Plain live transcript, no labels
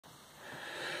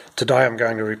Today I'm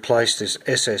going to replace this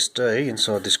SSD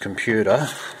inside this computer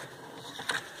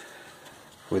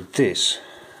with this,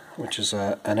 which is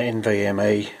an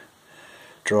NVMe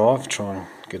drive. Try and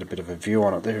get a bit of a view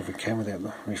on it there if we can without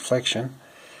the reflection.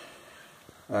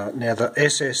 Now the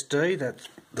SSD, that's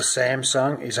the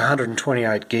Samsung, is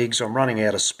 128 gigs. I'm running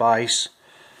out of space,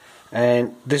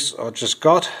 and this I just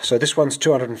got. So this one's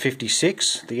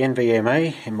 256. The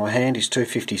NVMe in my hand is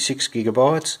 256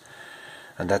 gigabytes,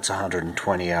 and that's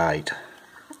 128.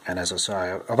 And as I say,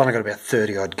 I've only got about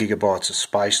 30 odd gigabytes of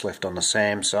space left on the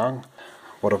Samsung.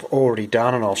 What I've already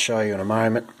done, and I'll show you in a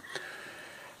moment,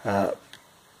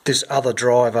 this other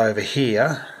drive over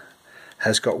here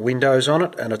has got Windows on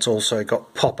it, and it's also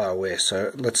got Pop! OS,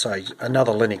 so let's say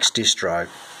another Linux distro.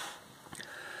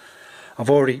 I've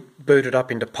already booted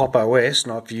up into Pop! OS,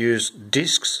 and I've used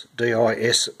disks,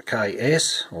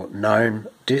 D-I-S-K-S, or Gnome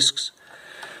Disks,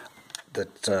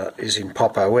 that is in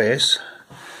Pop! OS,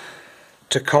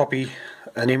 to copy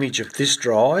an image of this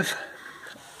drive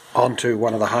onto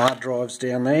one of the hard drives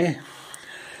down there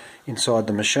inside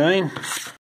the machine.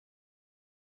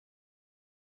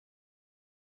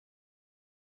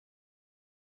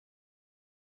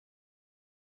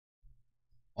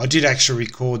 I did actually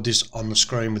record this on the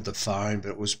screen with the phone,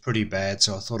 but it was pretty bad,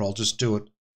 so I thought I'll just do it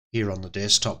here on the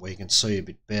desktop where you can see a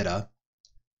bit better.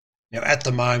 Now at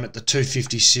the moment the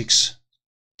 256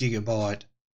 gigabyte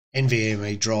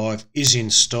NVMe drive is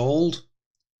installed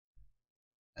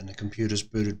and the computer's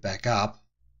booted back up.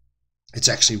 It's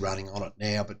actually running on it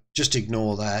now, but just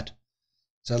ignore that.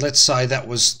 So let's say that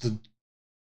was the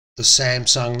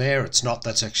Samsung there. It's not,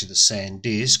 that's actually the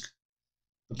SanDisk.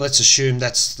 But let's assume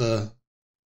that's the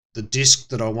disk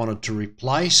that I wanted to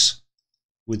replace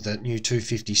with that new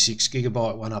 256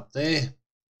 gigabyte one up there.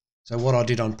 So what I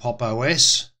did on Pop!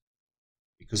 OS,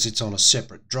 because it's on a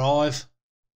separate drive,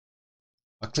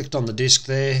 I clicked on the disk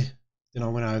there, then I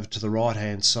went over to the right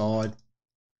hand side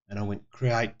and I went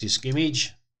create disk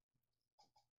image,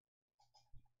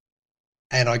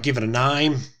 and I give it a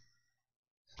name.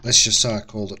 Let's just say I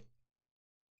called it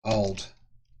old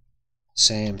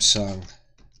Samsung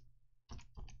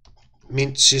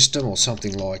Mint system or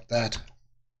something like that,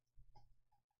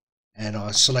 and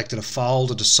I selected a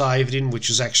folder to save it in,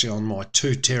 which is actually on my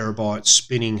 2 terabyte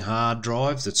spinning hard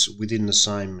drive that's within the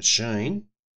same machine.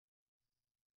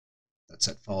 That's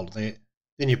that folder there.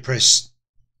 Then you press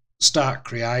start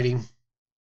creating,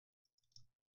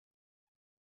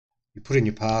 you put in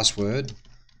your password,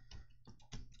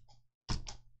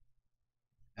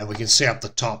 and we can see up the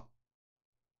top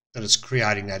that it's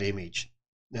creating that image.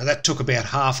 Now that took about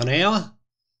half an hour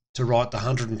to write the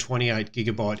 128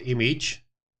 gigabyte image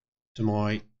to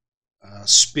my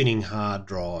spinning hard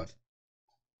drive.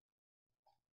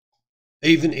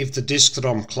 Even if the disk that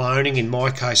I'm cloning, in my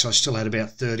case I still had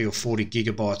about 30 or 40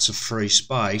 gigabytes of free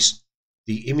space,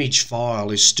 the image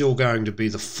file is still going to be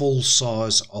the full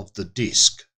size of the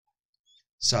disk.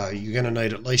 So you're going to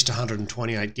need at least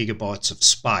 128 gigabytes of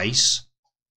space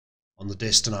on the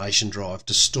destination drive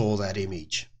to store that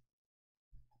image.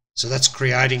 So that's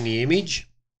creating the image.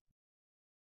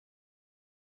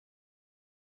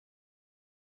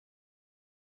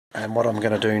 And what I'm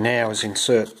going to do now is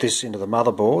insert this into the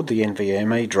motherboard, the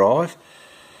NVMe drive,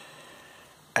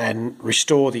 and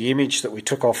restore the image that we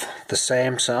took off the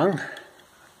Samsung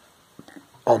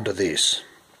onto this.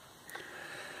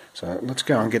 So let's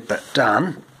go and get that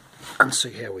done and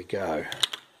see how we go.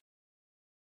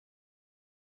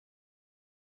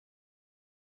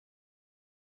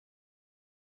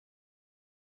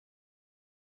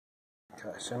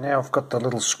 Okay, so now I've got the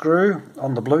little screw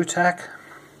on the Blu-tac,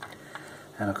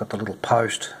 and I've got the little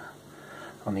post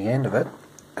on the end of it,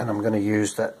 and I'm going to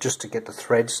use that just to get the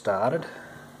thread started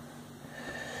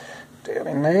down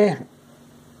in there.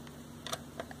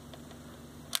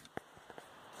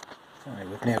 Okay,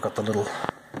 we've now got the little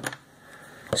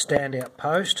standout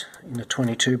post in the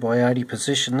 22 by 80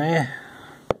 position there.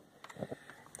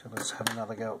 So let's have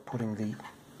another go at putting the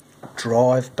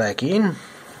drive back in.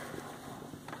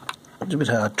 It's a bit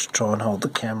hard to try and hold the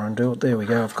camera and do it. There we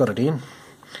go, I've got it in.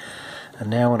 And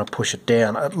now when I push it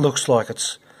down, it looks like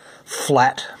it's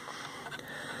flat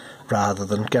rather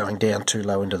than going down too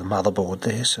low into the motherboard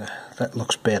there, so that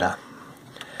looks better.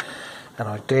 And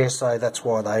I dare say that's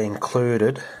why they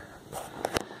included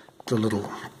the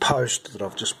little post that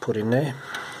I've just put in there,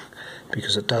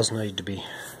 because it does need to be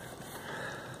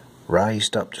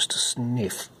raised up just a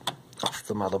sniff off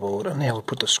the motherboard. And now we'll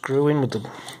put the screw in with the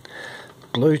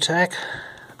Blu-tac,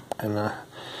 and the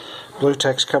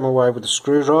Blu-tac's come away with the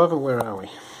screwdriver. Where are we?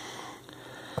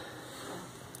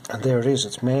 And there it is,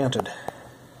 it's mounted.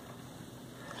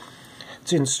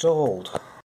 It's installed.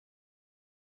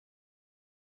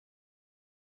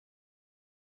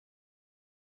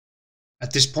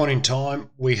 At this point in time,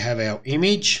 we have our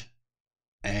image,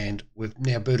 and we've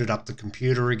now booted up the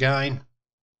computer again.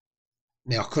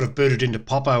 Now, I could have booted into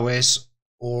Pop! OS,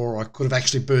 or I could have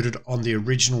actually booted on the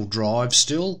original drive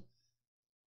still,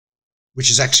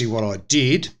 which is actually what I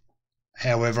did.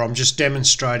 However, I'm just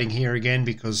demonstrating here again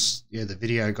because, yeah, the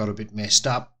video got a bit messed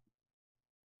up.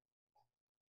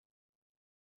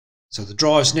 So the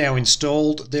drive's now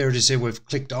installed. There it is there. We've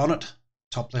clicked on it,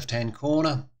 top left-hand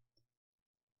corner.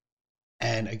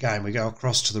 And again, we go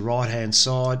across to the right-hand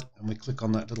side and we click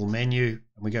on that little menu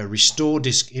and we go Restore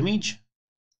Disk Image.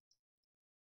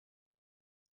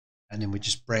 And then we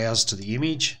just browse to the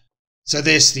image. So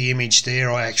there's the image there.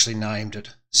 I actually named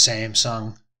it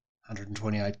Samsung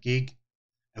 128 gig.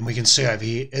 And we can see over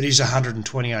here, it is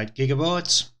 128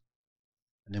 gigabytes.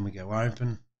 And then we go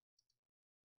open.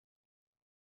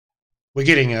 We're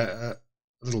getting a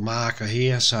little marker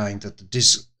here saying that the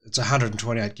disk, it's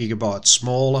 128 gigabytes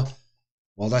smaller.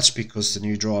 Well, that's because the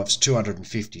new drive's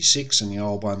 256 and the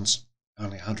old one's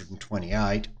only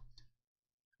 128.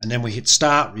 And then we hit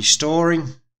Start Restoring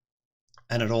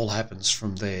and it all happens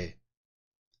from there.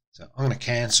 So I'm going to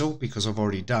cancel because I've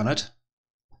already done it.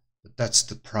 But that's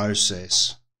the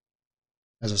process.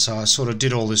 As I say, I sort of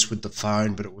did all this with the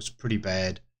phone, but it was pretty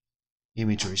bad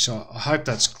imagery. So I hope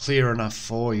that's clear enough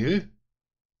for you.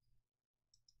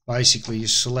 Basically, you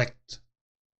select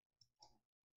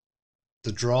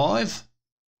the drive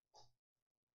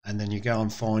and then you go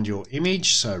and find your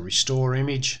image. So restore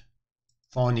image,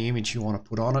 find the image you want to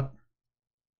put on it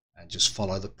and just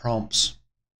follow the prompts.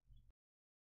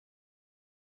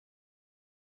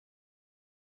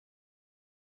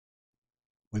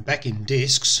 We're back in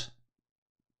disks,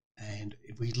 and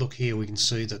if we look here we can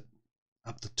see that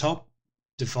up the top,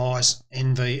 device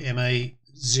NVMe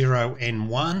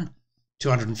 0N1,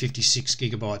 256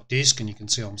 gigabyte disk, and you can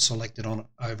see I'm selected on it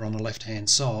over on the left hand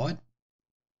side.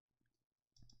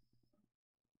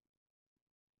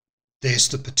 There's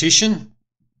the partition,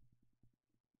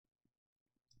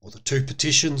 or the two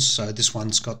partitions. So this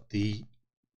one's got the,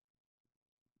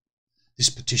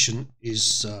 this partition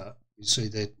is, you see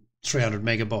there, 300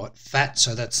 megabyte FAT,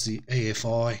 so that's the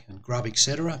EFI and grub,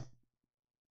 etc.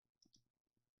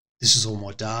 This is all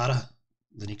my data,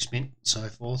 the Linux Mint and so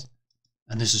forth.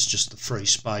 And this is just the free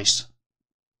space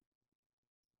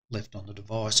left on the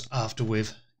device after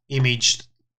we've imaged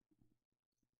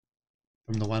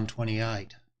from the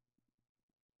 128.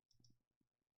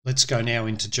 Let's go now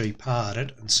into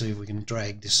Gparted and see if we can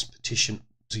drag this partition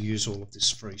to use all of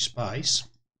this free space.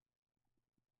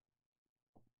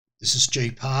 This is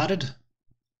Gparted,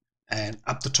 and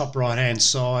up the top right hand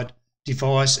side,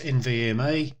 device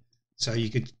NVMe. So you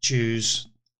could choose,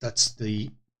 that's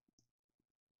the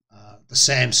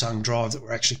Samsung drive that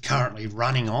we're actually currently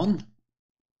running on.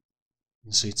 You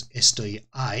can see it's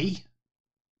SDA,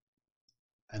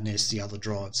 and there's the other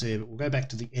drives there. But we'll go back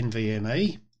to the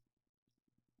NVMe,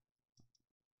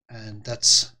 and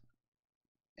that's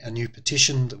our new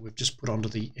partition that we've just put onto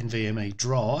the NVMe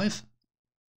drive.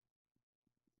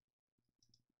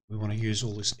 We want to use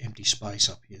all this empty space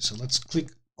up here. So let's click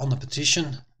on the partition,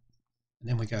 and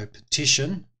then we go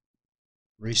Partition,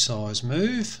 Resize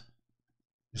Move.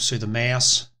 You'll see the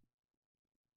mouse.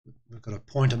 We've got a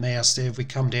pointer mouse there. If we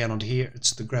come down onto here,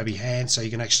 it's the grabby hand, so you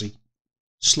can actually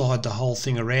slide the whole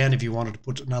thing around if you wanted to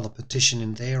put another partition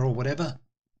in there or whatever.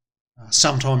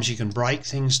 Sometimes you can break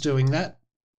things doing that.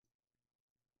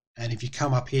 And if you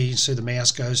come up here, you can see the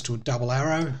mouse goes to a double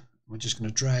arrow. We're just going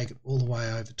to drag it all the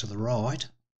way over to the right.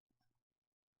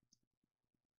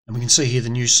 And we can see here the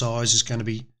new size is going to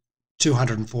be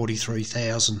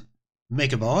 243,000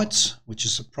 megabytes, which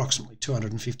is approximately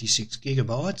 256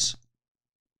 gigabytes.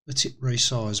 Let's hit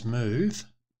Resize Move.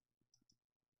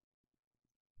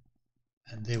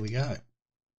 And there we go.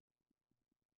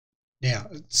 Now,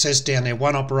 it says down there,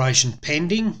 one operation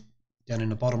pending, down in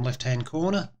the bottom left-hand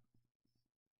corner.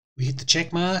 We hit the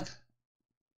check mark,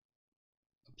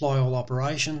 apply all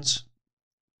operations.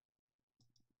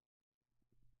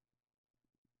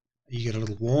 You get a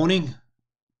little warning.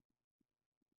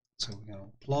 So we're going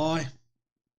to apply.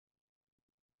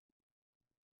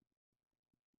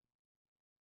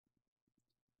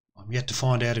 I'm yet to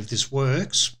find out if this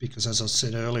works because, as I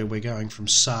said earlier, we're going from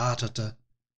SATA to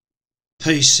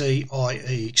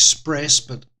PCIe Express,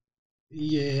 but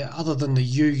yeah, other than the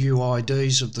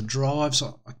UUIDs of the drives,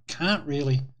 I can't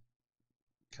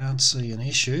see an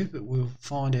issue, but we'll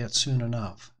find out soon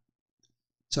enough.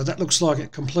 So that looks like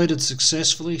it completed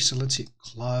successfully, so let's hit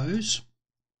Close.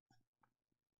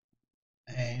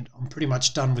 And I'm pretty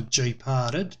much done with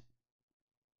Gparted.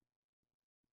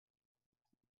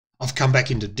 I've come back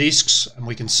into disks, and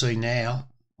we can see now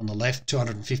on the left,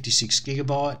 256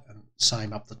 gigabyte, and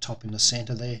same up the top in the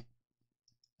center there.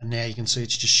 And now you can see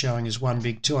it's just showing as one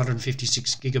big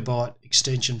 256 gigabyte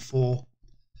extension 4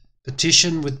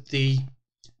 partition with the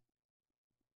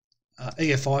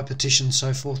EFI partition and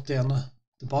so forth down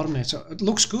the bottom there. So it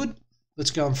looks good.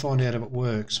 Let's go and find out if it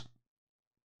works.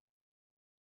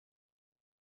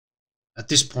 At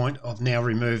this point, I've now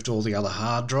removed all the other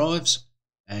hard drives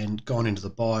and gone into the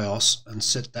BIOS and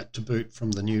set that to boot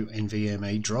from the new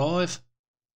NVMe drive.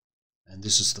 And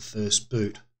this is the first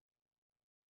boot.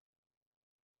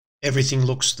 Everything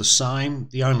looks the same.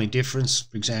 The only difference,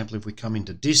 for example, if we come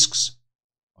into disks,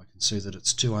 I can see that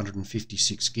it's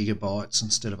 256 gigabytes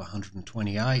instead of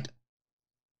 128.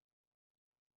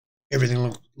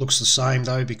 Everything looks the same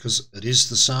though, because it is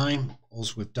the same. All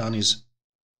we've done is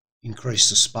increase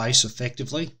the space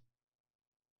effectively.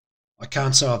 I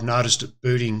can't say I've noticed it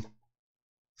booting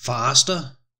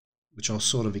faster, which I was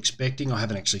sort of expecting. I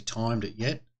haven't actually timed it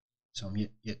yet, so I'm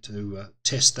yet to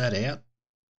test that out.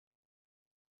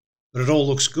 But it all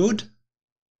looks good.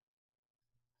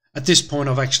 At this point,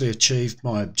 I've actually achieved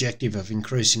my objective of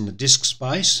increasing the disk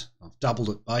space. I've doubled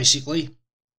it basically.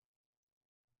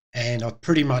 And I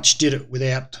pretty much did it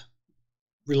without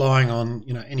relying on,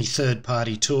 any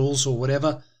third-party tools or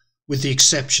whatever, with the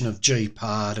exception of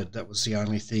Gparted. That was the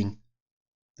only thing.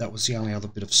 That was the only other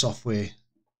bit of software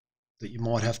that you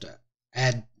might have to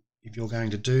add if you're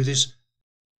going to do this.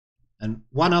 And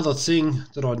one other thing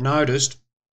that I noticed,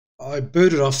 I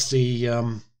booted off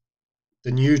the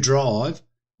new drive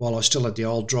while I still had the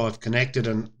old drive connected,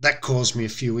 and that caused me a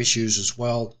few issues as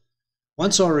well.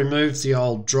 Once I removed the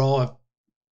old drive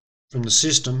from the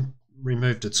system,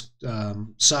 removed its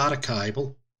SATA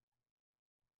cable,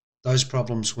 those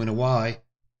problems went away.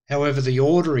 However, the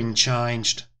ordering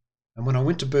changed, and when I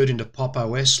went to boot into Pop!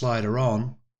 OS later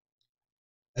on,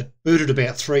 it booted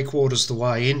about 3/4 the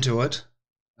way into it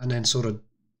and then sort of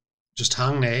just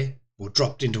hung there, or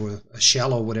dropped into a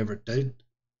shell or whatever it did,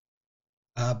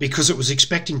 because it was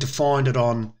expecting to find it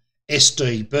on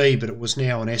SDB, but it was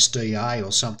now on SDA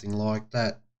or something like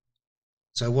that.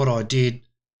 So what I did,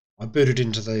 I booted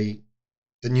into the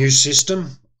new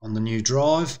system on the new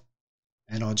drive,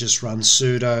 and I just run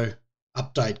sudo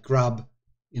update grub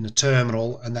in the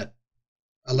terminal, and that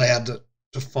allowed it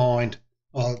to find,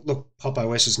 oh look, Pop!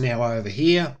 OS is now over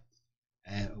here,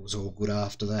 and it was all good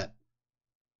after that.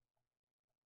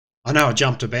 I know I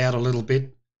jumped about a little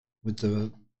bit with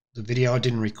the video. I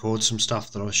didn't record some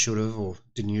stuff that I should have, or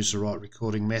didn't use the right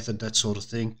recording method, that sort of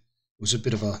thing. It was a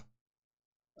bit of a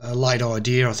late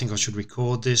idea. I think I should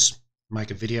record this, make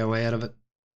a video out of it.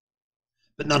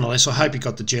 But nonetheless, I hope you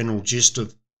got the general gist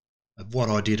of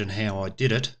what I did and how I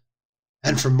did it.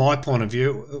 And from my point of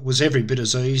view, it was every bit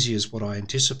as easy as what I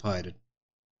anticipated.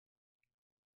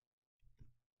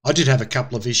 I did have a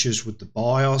couple of issues with the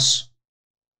BIOS,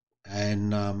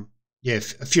 and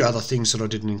a few other things that I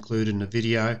didn't include in the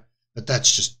video, but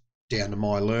that's just down to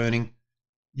my learning.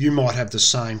 You might have the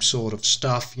same sort of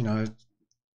stuff,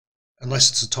 unless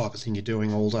it's the type of thing you're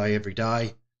doing all day, every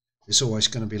day. There's always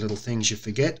going to be little things you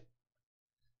forget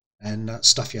and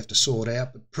stuff you have to sort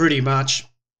out. But pretty much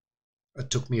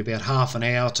it took me about half an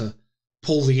hour to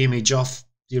pull the image off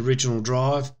the original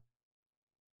drive,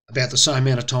 about the same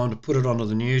amount of time to put it onto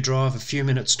the new drive, a few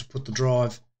minutes to put the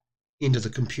drive into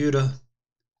the computer,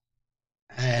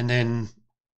 and then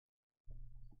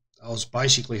I was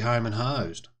basically home and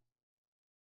hosed.